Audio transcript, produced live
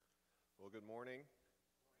Well, good morning.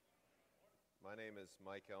 My name is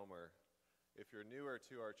Mike Elmer. If you're newer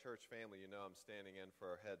to our church family, you know I'm standing in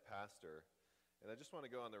for our head pastor. And I just want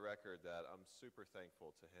to go on the record that I'm super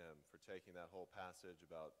thankful to him for taking that whole passage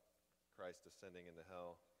about Christ descending into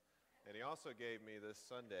hell. And he also gave me this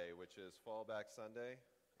Sunday, which is Fallback Sunday.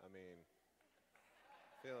 I mean,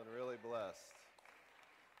 feeling really blessed.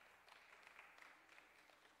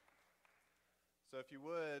 So if you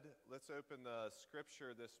would, let's open the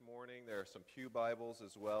scripture this morning. There are some pew Bibles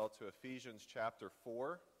as well to Ephesians chapter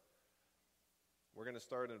 4. We're going to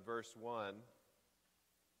start in verse 1.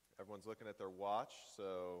 Everyone's looking at their watch,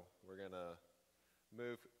 so we're going to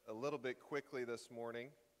move a little bit quickly this morning.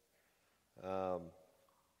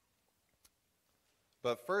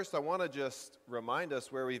 But first, I want to just remind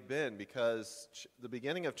us where we've been, because the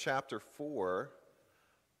beginning of chapter 4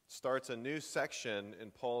 starts a new section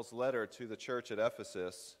in Paul's letter to the church at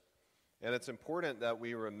Ephesus, and it's important that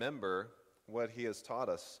we remember what he has taught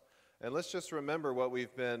us. And let's just remember what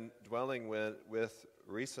we've been dwelling with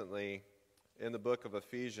recently in the book of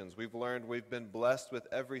Ephesians. We've learned we've been blessed with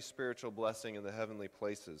every spiritual blessing in the heavenly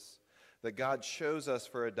places, that God chose us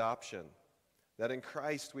for adoption, that in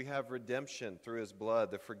Christ we have redemption through his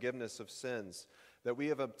blood, the forgiveness of sins, that we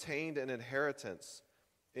have obtained an inheritance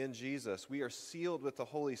in Jesus. We are sealed with the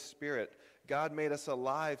Holy Spirit. God made us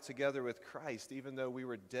alive together with Christ, even though we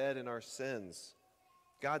were dead in our sins.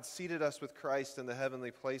 God seated us with Christ in the heavenly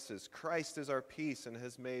places. Christ is our peace and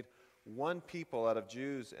has made one people out of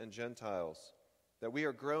Jews and Gentiles. That we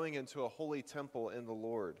are growing into a holy temple in the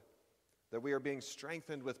Lord. That we are being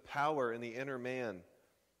strengthened with power in the inner man.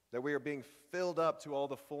 That we are being filled up to all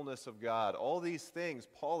the fullness of God. All these things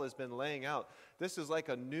Paul has been laying out. This is like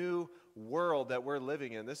a new world that we're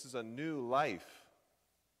living in. This is a new life.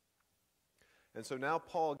 And so now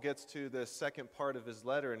Paul gets to the second part of his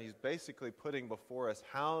letter, and he's basically putting before us,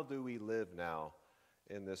 how do we live now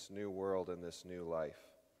in this new world, in this new life?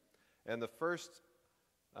 And the first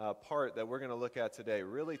part that we're going to look at today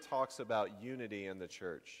really talks about unity in the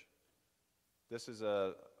church. This is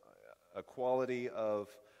a quality of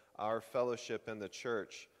our fellowship in the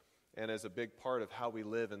church, and is a big part of how we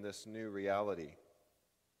live in this new reality.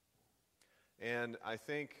 And I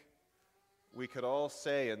think we could all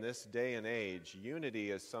say in this day and age,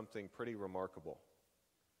 unity is something pretty remarkable.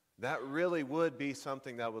 That really would be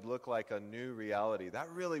something that would look like a new reality.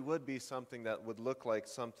 That really would be something that would look like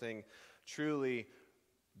something truly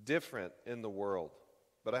different in the world.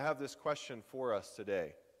 But I have this question for us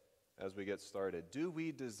today as we get started. Do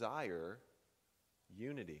we desire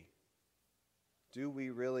unity? Do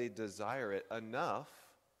we really desire it enough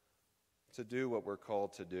to do what we're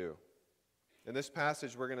called to do? In this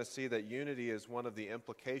passage, we're going to see that unity is one of the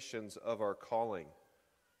implications of our calling,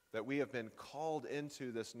 that we have been called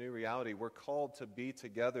into this new reality. We're called to be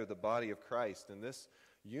together, the body of Christ, and this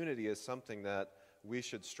unity is something that we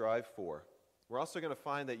should strive for. We're also going to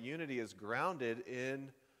find that unity is grounded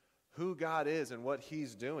in who God is and what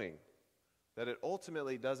he's doing. That it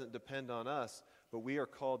ultimately doesn't depend on us, but we are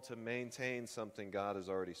called to maintain something God has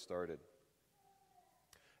already started.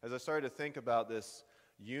 As I started to think about this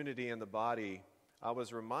unity in the body, I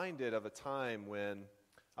was reminded of a time when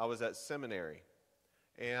I was at seminary.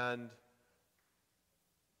 And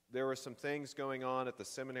there were some things going on at the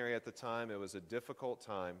seminary at the time. It was a difficult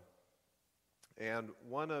time. And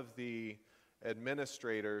one of the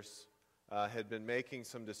administrators had been making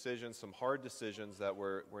some decisions, some hard decisions that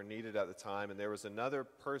were needed at the time, and there was another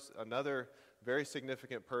very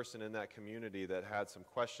significant person in that community that had some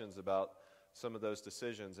questions about some of those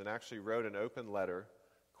decisions and actually wrote an open letter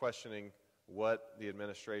questioning what the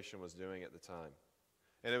administration was doing at the time.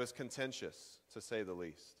 And it was contentious, to say the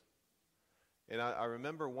least. And I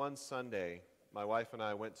remember one Sunday, my wife and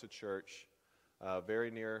I went to church very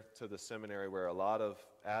near to the seminary where a lot of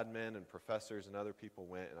admin and professors and other people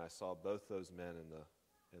went, and I saw both those men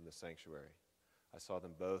in the sanctuary. I saw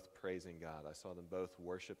them both praising God. I saw them both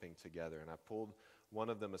worshiping together, and I pulled one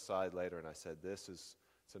of them aside later and I said, this is,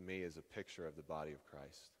 to me, is a picture of the body of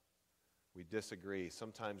Christ. We disagree.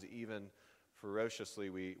 Sometimes even ferociously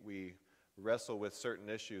we wrestle with certain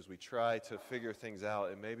issues. We try to figure things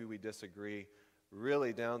out, and maybe we disagree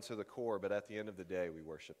really down to the core, but at the end of the day, we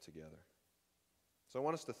worship together. So I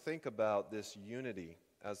want us to think about this unity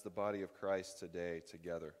as the body of Christ today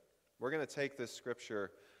together. We're going to take this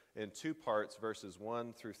scripture in two parts, verses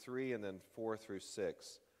 1 through 3 and then 4 through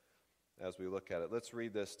 6 as we look at it. Let's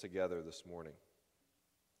read this together this morning.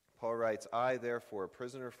 Paul writes, I, therefore, a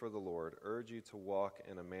prisoner for the Lord, urge you to walk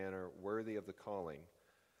in a manner worthy of the calling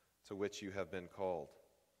to which you have been called,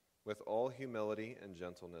 with all humility and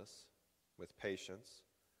gentleness, with patience,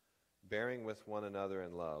 bearing with one another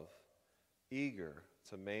in love, eager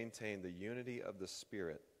to maintain the unity of the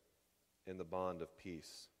Spirit in the bond of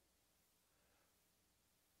peace.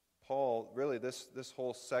 Paul, really this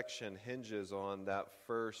whole section hinges on that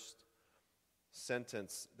first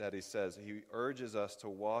sentence that he says. He urges us to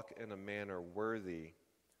walk in a manner worthy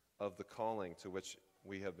of the calling to which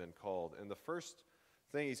we have been called. And the first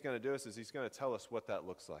thing he's going to do is he's going to tell us what that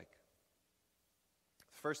looks like.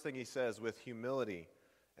 The first thing he says, with humility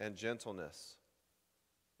and gentleness.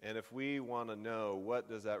 And if we want to know what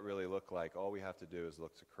does that really look like, all we have to do is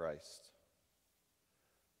look to Christ.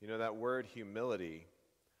 You know, that word humility,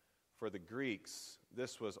 for the Greeks,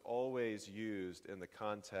 this was always used in the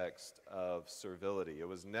context of servility. It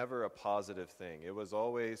was never a positive thing. It was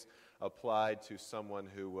always applied to someone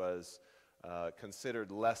who was considered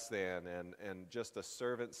less than and just a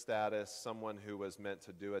servant status, someone who was meant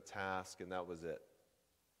to do a task, and that was it.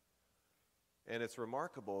 And it's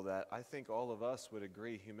remarkable that I think all of us would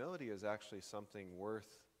agree humility is actually something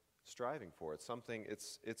worth striving for. It's something,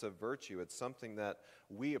 it's a virtue. It's something that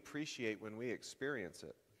we appreciate when we experience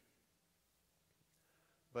it.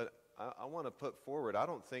 But I want to put forward, I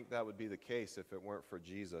don't think that would be the case if it weren't for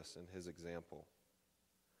Jesus and his example.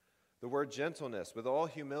 The word gentleness, with all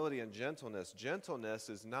humility and gentleness, gentleness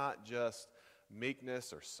is not just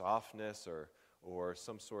meekness or softness or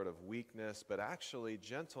some sort of weakness, but actually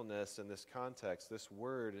gentleness in this context, this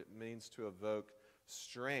word, it means to evoke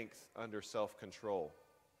strength under self-control.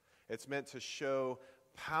 It's meant to show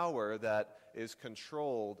power that is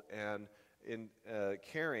controlled and in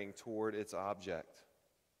caring toward its object.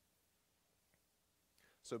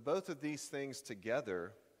 So both of these things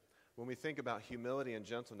together, when we think about humility and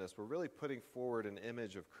gentleness, we're really putting forward an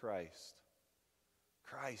image of Christ.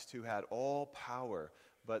 Christ who had all power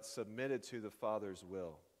but submitted to the Father's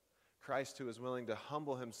will. Christ who was willing to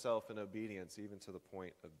humble himself in obedience even to the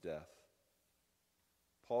point of death.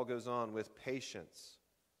 Paul goes on with patience,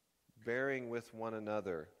 bearing with one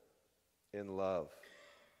another in love.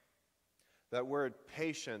 That word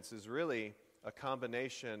patience is really a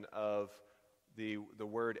combination of the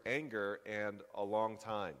word anger and a long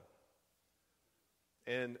time.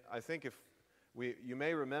 And I think you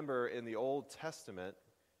may remember in the Old Testament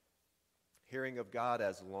hearing of God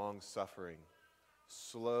as long-suffering,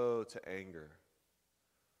 slow to anger.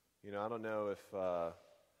 You know, I don't know if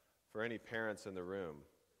for any parents in the room,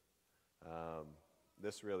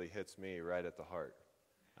 this really hits me right at the heart.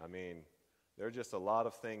 I mean, there are just a lot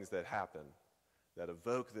of things that happen that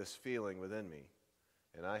evoke this feeling within me.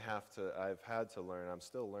 And I've had to learn, I'm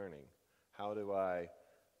still learning, how do I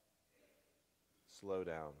slow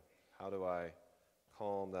down? How do I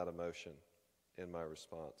calm that emotion in my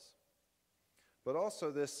response? But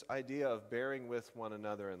also this idea of bearing with one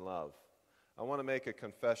another in love. I want to make a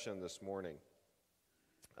confession this morning.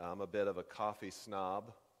 I'm a bit of a coffee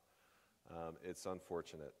snob. It's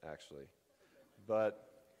unfortunate, actually. But,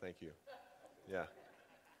 thank you. Yeah.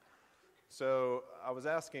 So I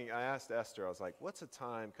asked Esther, I was like, what's a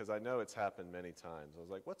time, because I know it's happened many times. I was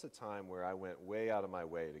like, what's a time where I went way out of my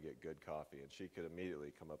way to get good coffee? And she could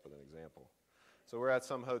immediately come up with an example. So we're at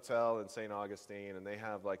some hotel in St. Augustine, and they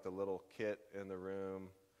have like the little kit in the room.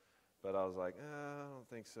 But I was like, I don't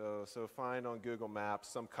think so. So find on Google Maps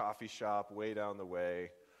some coffee shop way down the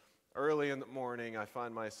way. Early in the morning, I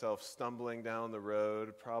find myself stumbling down the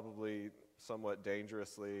road, probably somewhat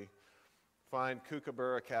dangerously. Find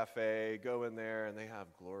Kookaburra Cafe, go in there, and they have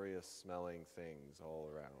glorious smelling things all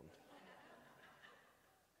around.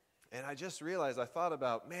 And I just realized, I thought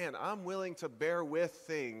about, man, I'm willing to bear with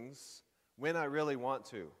things when I really want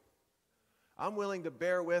to. I'm willing to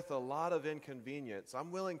bear with a lot of inconvenience.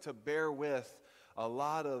 I'm willing to bear with a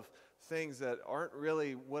lot of things that aren't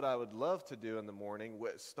really what I would love to do in the morning,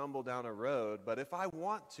 stumble down a road, but if I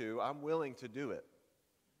want to, I'm willing to do it.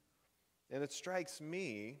 And it strikes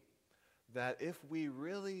me that if we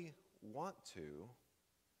really want to,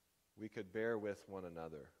 we could bear with one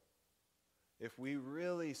another. If we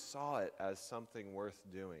really saw it as something worth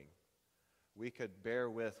doing, we could bear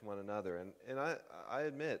with one another. And I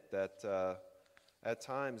admit that at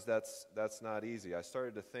times that's not easy. I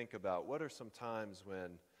started to think about what are some times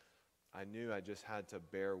when I knew I just had to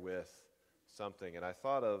bear with something. And I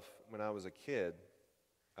thought of when I was a kid,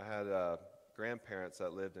 I had grandparents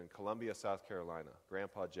that lived in Columbia, South Carolina,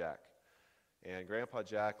 Grandpa Jack. And Grandpa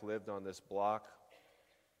Jack lived on this block,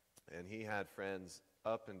 and he had friends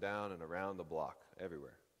up and down and around the block,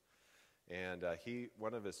 everywhere. And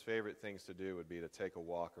one of his favorite things to do would be to take a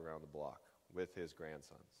walk around the block with his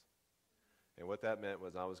grandsons. And what that meant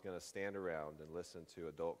was I was going to stand around and listen to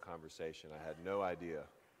adult conversation. I had no idea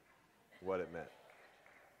what it meant.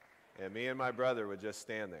 And me and my brother would just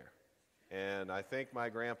stand there. And I think my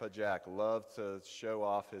grandpa Jack loved to show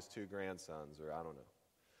off his 2 grandsons, or I don't know.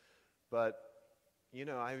 But,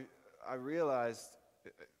 I realized,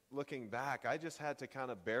 looking back, I just had to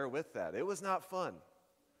kind of bear with that. It was not fun.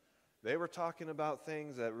 They were talking about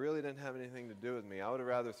things that really didn't have anything to do with me. I would have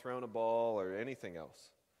rather thrown a ball or anything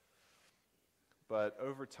else. But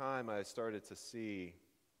over time, I started to see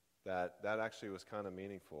that actually was kind of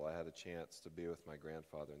meaningful. I had a chance to be with my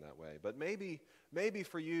grandfather in that way. But maybe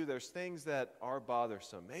for you, there's things that are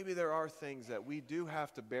bothersome. Maybe there are things that we do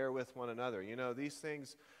have to bear with one another. These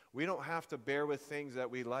things, we don't have to bear with things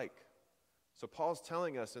that we like. So Paul's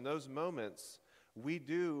telling us in those moments, we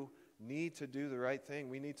do need to do the right thing.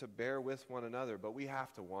 We need to bear with one another, but we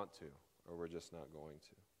have to want to, or we're just not going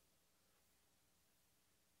to.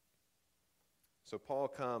 So Paul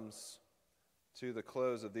comes to the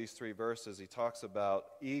close of these 3 verses. He talks about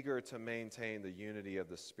eager to maintain the unity of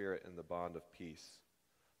the Spirit in the bond of peace.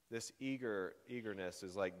 This eagerness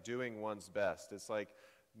is like doing one's best. It's like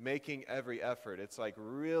making every effort. It's like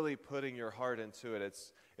really putting your heart into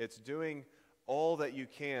it. It's doing all that you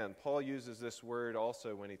can. Paul uses this word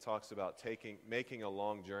also when he talks about making a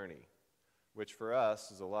long journey, which for us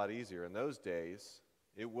is a lot easier. In those days,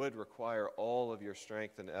 it would require all of your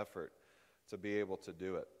strength and effort to be able to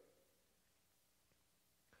do it.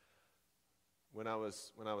 When I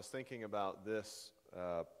was thinking about this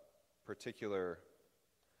particular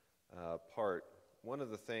part, one of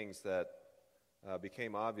the things that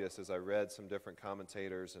became obvious as I read some different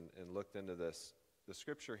commentators and looked into this, the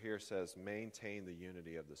scripture here says, maintain the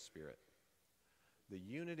unity of the Spirit. The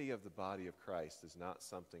unity of the body of Christ is not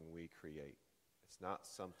something we create. It's not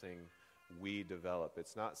something we develop.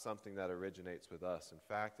 It's not something that originates with us. In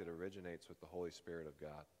fact, it originates with the Holy Spirit of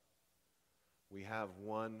God. We have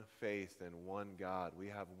one faith and one God. We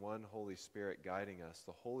have one Holy Spirit guiding us.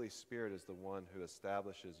 The Holy Spirit is the one who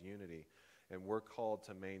establishes unity, and we're called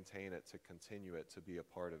to maintain it, to continue it, to be a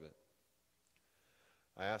part of it.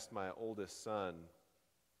 I asked my oldest son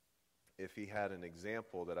if he had an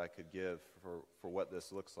example that I could give for what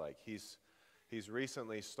this looks like. He's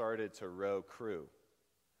recently started to row crew,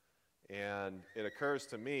 and it occurs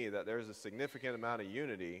to me that there's a significant amount of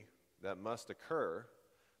unity that must occur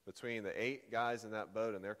between the 8 guys in that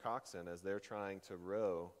boat and their coxswain as they're trying to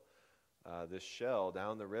row this shell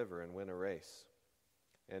down the river and win a race.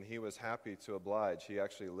 And he was happy to oblige. He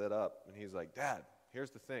actually lit up, and he's like, "Dad,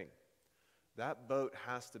 here's the thing. That boat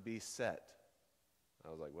has to be set." I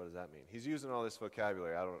was like, "What does that mean?" He's using all this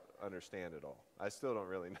vocabulary. I don't understand it all. I still don't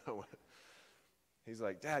really know what. He's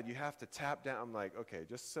like, "Dad, you have to tap down." I'm like, "Okay,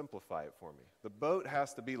 just simplify it for me. The boat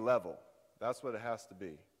has to be level. That's what it has to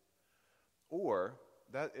be. Or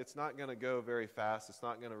that it's not going to go very fast. It's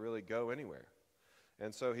not going to really go anywhere."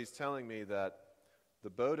 And so he's telling me that the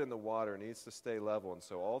boat in the water needs to stay level, and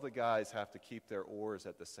so all the guys have to keep their oars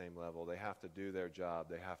at the same level. They have to do their job.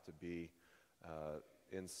 They have to be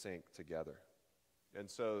in sync together. And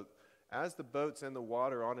so as the boat's in the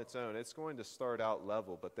water on its own, it's going to start out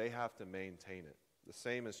level, but they have to maintain it. The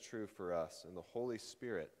same is true for us. And the Holy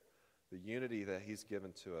Spirit, the unity that he's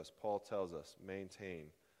given to us, Paul tells us,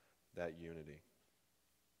 maintain that unity.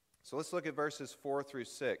 So let's look at verses 4 through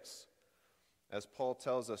 6 as Paul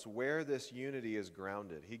tells us where this unity is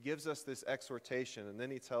grounded. He gives us this exhortation, and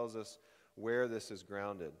then he tells us where this is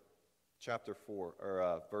grounded.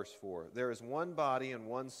 Verse 4. There is one body and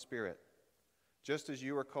one Spirit, just as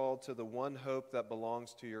you are called to the one hope that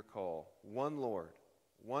belongs to your call. One Lord,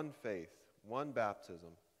 one faith, one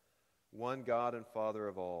baptism, one God and Father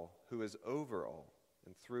of all, who is over all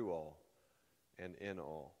and through all and in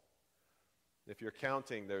all. If you're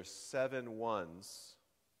counting, there's 7 ones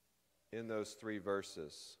in those 3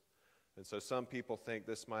 verses. And so some people think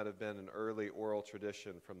this might have been an early oral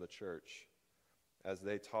tradition from the church as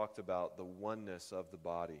they talked about the oneness of the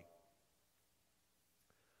body.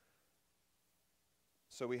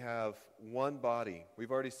 So we have one body.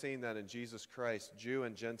 We've already seen that in Jesus Christ. Jew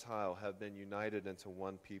and Gentile have been united into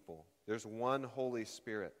one people. There's one Holy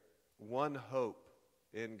Spirit, one hope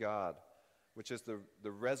in God, which is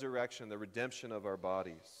the resurrection, the redemption of our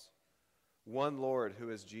bodies. One Lord, who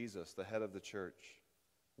is Jesus, the head of the church.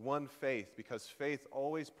 One faith, because faith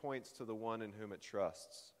always points to the one in whom it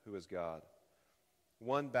trusts, who is God.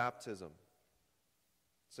 One baptism.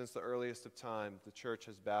 Since the earliest of time, the church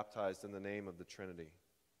has baptized in the name of the Trinity.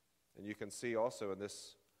 And you can see also in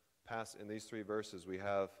these 3 verses, we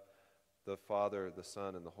have the Father, the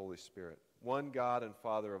Son, and the Holy Spirit. One God and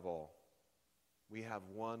Father of all. We have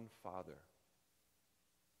one Father.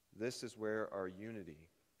 This is where our unity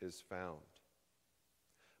is found.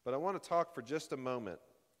 But I want to talk for just a moment,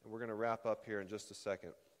 and we're going to wrap up here in just a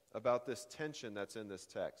second, about this tension that's in this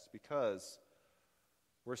text, because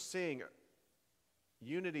we're seeing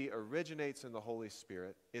unity originates in the Holy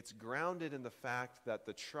Spirit. It's grounded in the fact that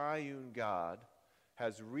the triune God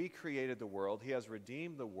has recreated the world. He has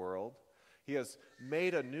redeemed the world. He has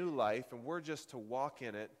made a new life, and we're just to walk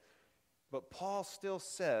in it. But Paul still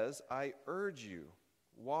says, I urge you,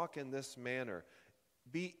 walk in this manner.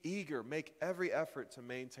 Be eager, make every effort to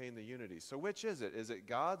maintain the unity. So which is it? Is it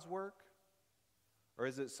God's work, or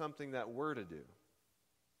is it something that we're to do?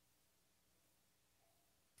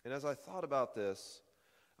 And as I thought about this,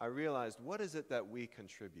 I realized, what is it that we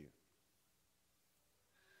contribute?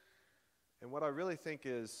 And what I really think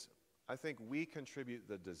is, I think we contribute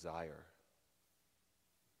the desire.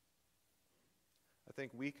 I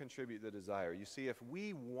think we contribute the desire. You see, if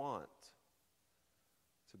we want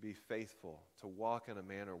to be faithful, to walk in a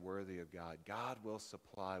manner worthy of God, God will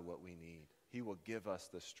supply what we need. He will give us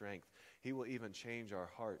the strength. He will even change our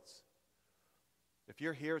hearts. If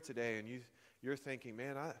you're here today and you're thinking,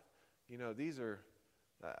 man,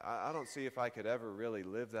 I don't see if I could ever really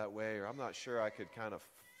live that way, or I'm not sure I could kind of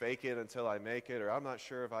fake it until I make it, or I'm not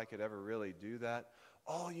sure if I could ever really do that.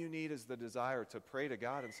 All you need is the desire to pray to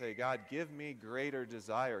God and say, God, give me greater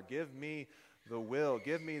desire. Give me the will.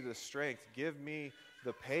 Give me the strength. Give me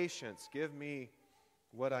the patience. Give me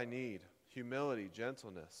what I need. Humility,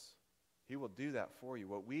 gentleness. He will do that for you.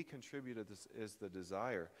 What we contribute to this is the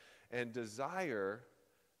desire. And desire,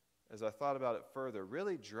 as I thought about it further,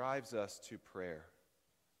 really drives us to prayer.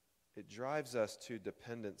 It drives us to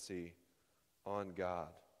dependency on God.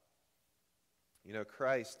 You know,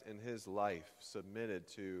 Christ in his life submitted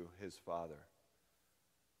to his Father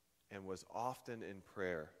and was often in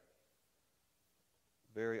prayer.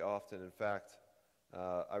 Very often. In fact,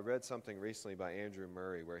 I read something recently by Andrew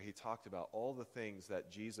Murray where he talked about all the things that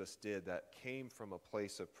Jesus did that came from a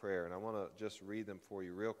place of prayer. And I want to just read them for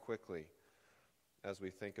you real quickly as we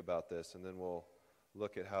think about this, and then we'll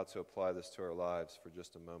look at how to apply this to our lives for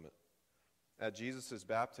just a moment. At Jesus'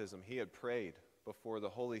 baptism, he had prayed before the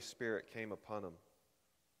Holy Spirit came upon him.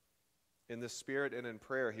 In the Spirit and in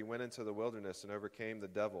prayer, he went into the wilderness and overcame the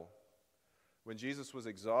devil. When Jesus was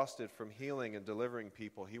exhausted from healing and delivering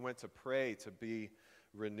people, he went to pray to be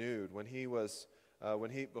renewed.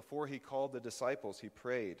 Before he called the disciples, he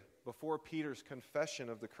prayed. Before Peter's confession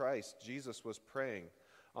of the Christ, Jesus was praying.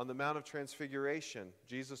 On the Mount of Transfiguration,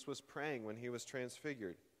 Jesus was praying when he was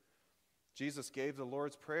transfigured. Jesus gave the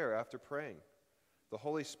Lord's Prayer after praying. The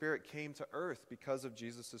Holy Spirit came to earth because of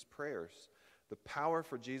Jesus' prayers. The power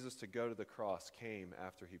for Jesus to go to the cross came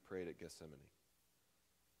after he prayed at Gethsemane.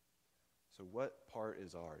 So what part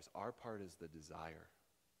is ours? Our part is the desire.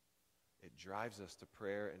 It drives us to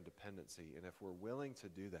prayer and dependency. And if we're willing to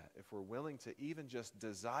do that, if we're willing to even just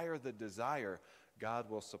desire the desire, God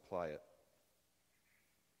will supply it.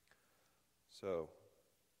 So,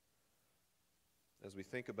 as we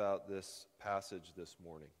think about this passage this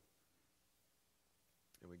morning,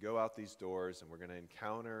 and we go out these doors and we're going to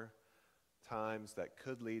encounter times that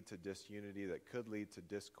could lead to disunity, that could lead to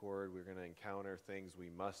discord. We're going to encounter things we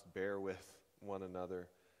must bear with one another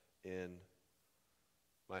in.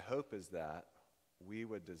 My hope is that we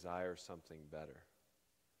would desire something better,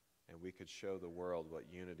 and we could show the world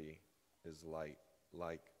what unity is like.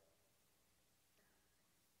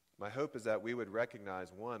 My hope is that we would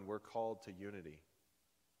recognize, one, we're called to unity.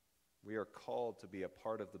 We are called to be a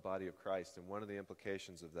part of the body of Christ, and one of the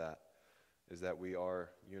implications of that is that we are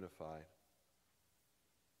unified.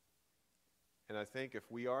 And I think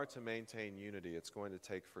if we are to maintain unity, it's going to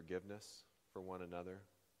take forgiveness for one another.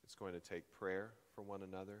 It's going to take prayer for one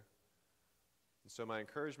another. And so my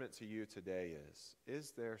encouragement to you today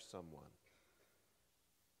is there someone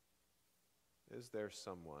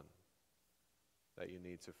that you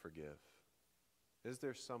need to forgive? Is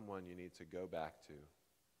there someone you need to go back to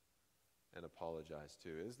and apologize to?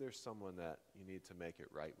 Is there someone that you need to make it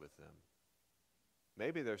right with them?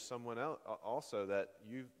 Maybe there's someone else also that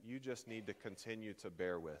you just need to continue to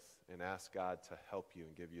bear with and ask God to help you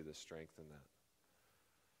and give you the strength in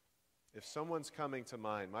that. If someone's coming to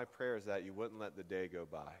mind, my prayer is that you wouldn't let the day go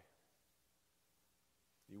by.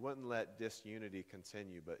 You wouldn't let disunity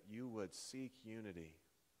continue, but you would seek unity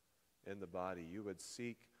in the body. You would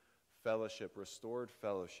seek fellowship, restored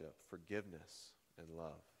fellowship, forgiveness, and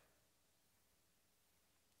love.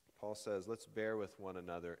 Paul says, let's bear with one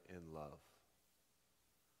another in love.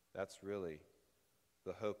 That's really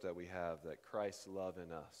the hope that we have, that Christ's love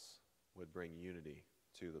in us would bring unity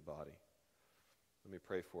to the body. Let me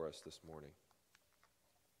pray for us this morning.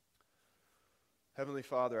 Heavenly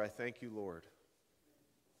Father, I thank you, Lord,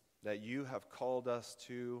 that you have called us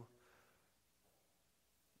to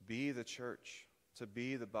be the church, to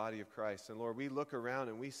be the body of Christ. And Lord, we look around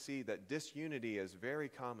and we see that disunity is very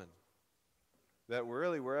common. That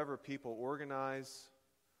really wherever people organize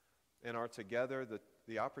and are together,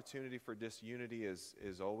 the opportunity for disunity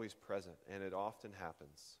is always present, and it often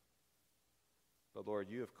happens. But Lord,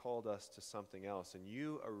 you have called us to something else, and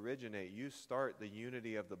you start the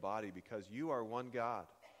unity of the body because you are one God,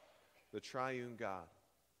 the triune God.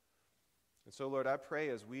 And so, Lord, I pray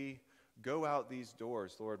as we go out these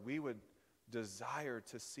doors, Lord, we would desire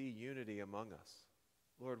to see unity among us.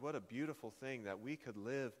 Lord, what a beautiful thing that we could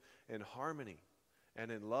live in harmony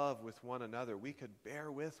and in love with one another. We could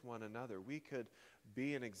bear with one another. We could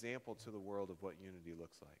be an example to the world of what unity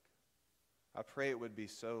looks like. I pray it would be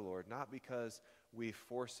so, Lord, not because we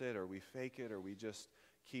force it or we fake it or we just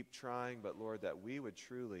keep trying, but Lord, that we would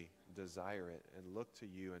truly desire it and look to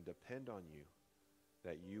you and depend on you,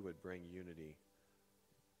 that you would bring unity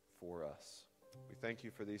for us. We thank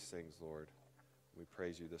you for these things, Lord. We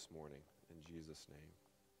praise you this morning in Jesus' name.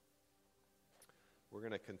 We're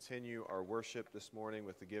going to continue our worship this morning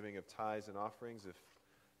with the giving of tithes and offerings. If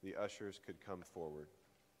the ushers could come forward.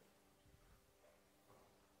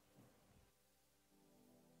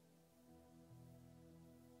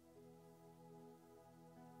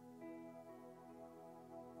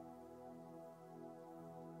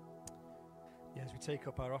 Yeah, as we take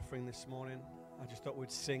up our offering this morning, I just thought we'd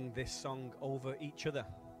sing this song over each other.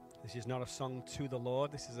 This is not a song to the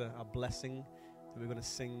Lord. This is a blessing that we're going to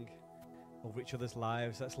sing over each other's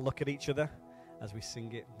lives. Let's look at each other as we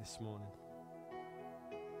sing it this morning.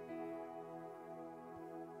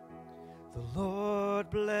 The Lord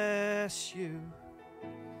bless you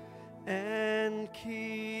and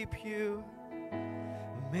keep you.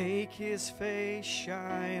 Make his face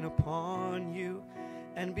shine upon you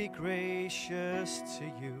and be gracious to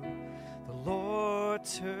you. The Lord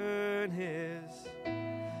turn his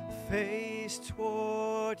face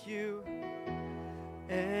toward you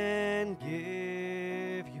and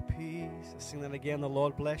give you peace. Let's sing that again. The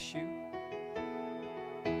Lord bless you.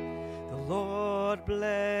 The Lord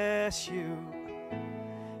bless you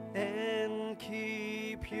and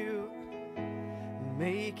keep you.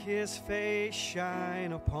 Make his face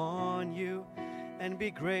shine upon you and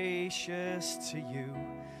be gracious to you.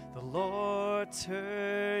 The Lord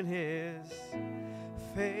turn his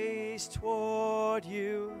face toward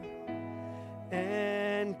you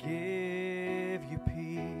and give you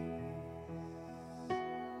peace.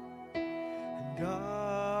 And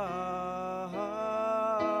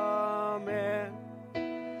amen,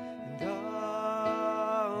 and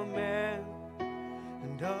amen,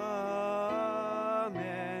 and amen, and amen,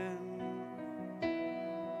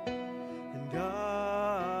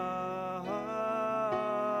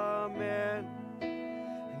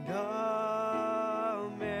 and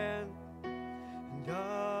amen,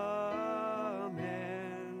 and amen.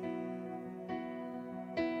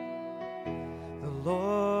 The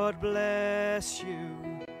Lord bless you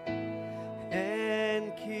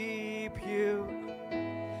and keep you.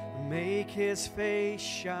 Make his face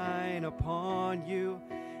shine upon you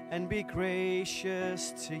and be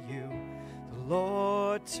gracious to you. The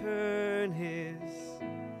Lord turn his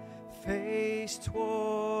face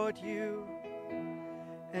toward you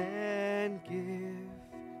and give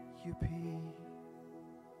you peace.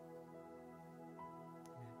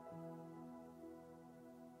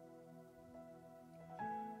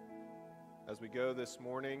 As we go this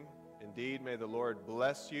morning, indeed, may the Lord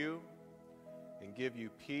bless you and give you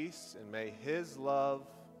peace, and may his love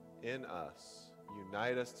in us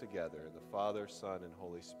unite us together, the Father, Son, and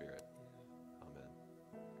Holy Spirit.